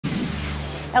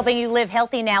Helping you live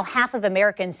healthy now, half of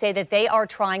Americans say that they are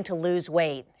trying to lose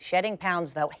weight. Shedding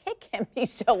pounds, though, it can be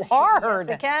so hard.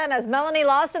 Yes, it can. As Melanie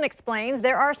Lawson explains,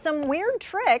 there are some weird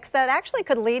tricks that actually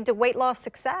could lead to weight loss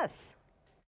success.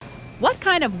 What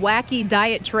kind of wacky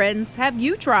diet trends have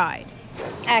you tried?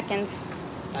 Atkins.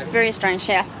 It's very strange,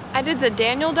 yeah. I did the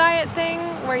Daniel diet thing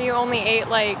where you only ate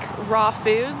like raw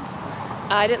foods.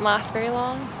 I didn't last very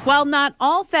long. While not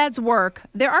all fads work,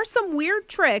 there are some weird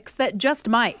tricks that just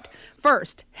might.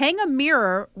 First, hang a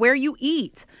mirror where you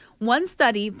eat. One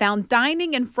study found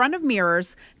dining in front of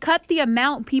mirrors cut the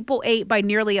amount people ate by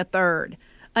nearly a third.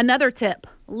 Another tip,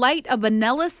 light a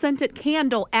vanilla-scented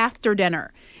candle after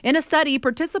dinner. In a study,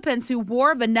 participants who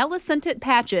wore vanilla-scented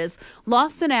patches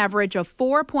lost an average of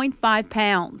 4.5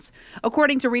 pounds.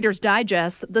 According to Reader's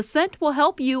Digest, the scent will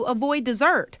help you avoid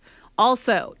dessert.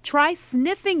 Also, try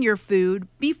sniffing your food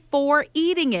before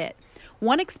eating it.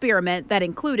 One experiment that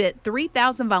included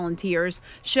 3,000 volunteers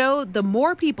showed the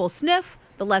more people sniff,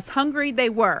 the less hungry they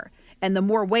were, and the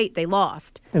more weight they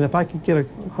lost. And if I could get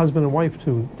a husband and wife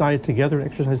to diet together and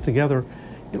exercise together,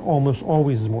 it almost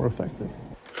always is more effective.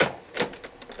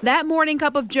 That morning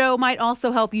cup of joe might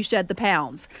also help you shed the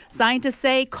pounds. Scientists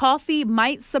say coffee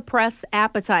might suppress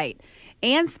appetite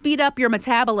and speed up your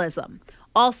metabolism.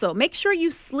 Also, make sure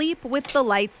you sleep with the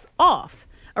lights off.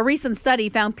 A recent study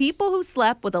found people who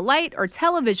slept with a light or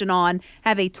television on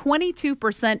have a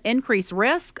 22% increased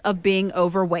risk of being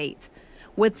overweight.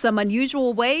 With some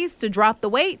unusual ways to drop the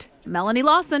weight, Melanie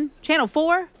Lawson, Channel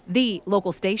 4, the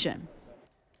local station.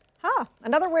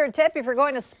 Another weird tip, if you're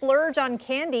going to splurge on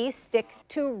candy, stick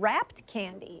to wrapped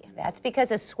candy. That's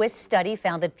because a Swiss study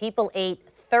found that people ate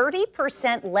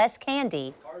 30% less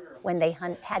candy when they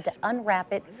had to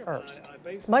unwrap it first.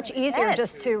 It's much easier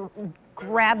just to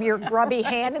grab your grubby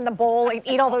hand in the bowl and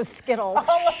eat all those Skittles.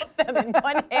 All of them in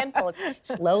one handful.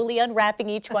 Slowly unwrapping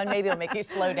each one, maybe it'll make you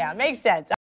slow down. Makes sense.